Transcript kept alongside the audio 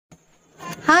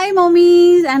Hi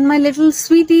mommies and my little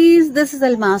sweeties, this is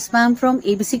Almas ma'am from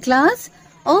ABC class.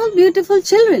 All beautiful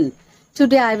children.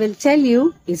 Today I will tell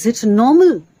you, is it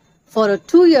normal for a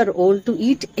 2-year-old to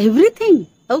eat everything?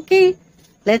 Okay,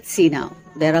 let's see now.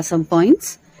 There are some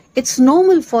points. It's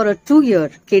normal for a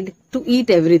 2-year kid to eat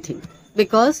everything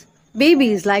because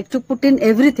babies like to put in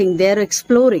everything. They're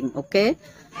exploring, okay?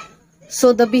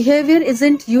 So the behavior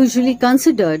isn't usually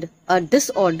considered a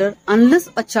disorder unless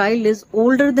a child is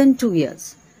older than 2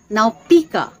 years. Now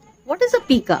PICA. What is a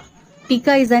PICA?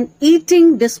 PICA is an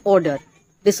eating disorder.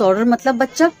 Disorder मतलब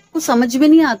बच्चा को समझ में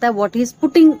नहीं आता what he is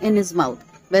putting in his mouth.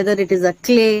 Whether it is a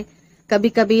clay,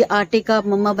 कभी-कभी आटे का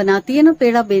मम्मा बनाती है ना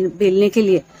पेड़ा बेलने के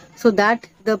लिए. So that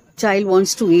the child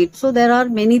wants to eat. So there are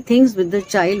many things which the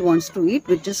child wants to eat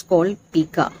which is called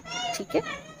PICA. ठीक है?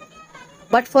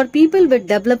 But for people with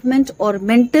development or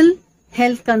mental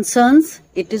health concerns,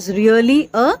 it is really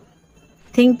a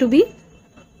thing to be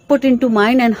put into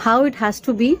mind and how it has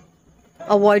to be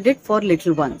avoided for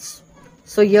little ones.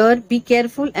 So here, be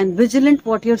careful and vigilant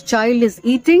what your child is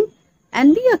eating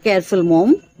and be a careful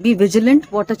mom. Be vigilant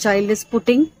what a child is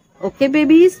putting. Okay,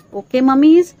 babies? Okay,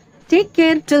 mummies? Take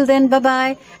care till then.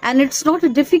 Bye-bye. And it's not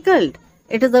difficult.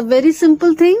 It is a very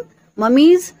simple thing.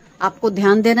 Mummies, आपको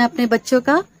ध्यान देना है अपने बच्चों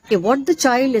का कि what the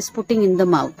child is putting in the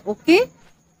mouth, okay?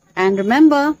 And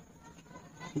remember,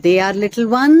 they are little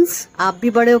ones. आप भी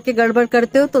बड़े होके गड़बड़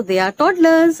करते हो तो they are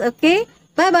toddlers, okay?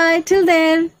 Bye bye till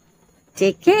there.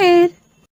 Take care.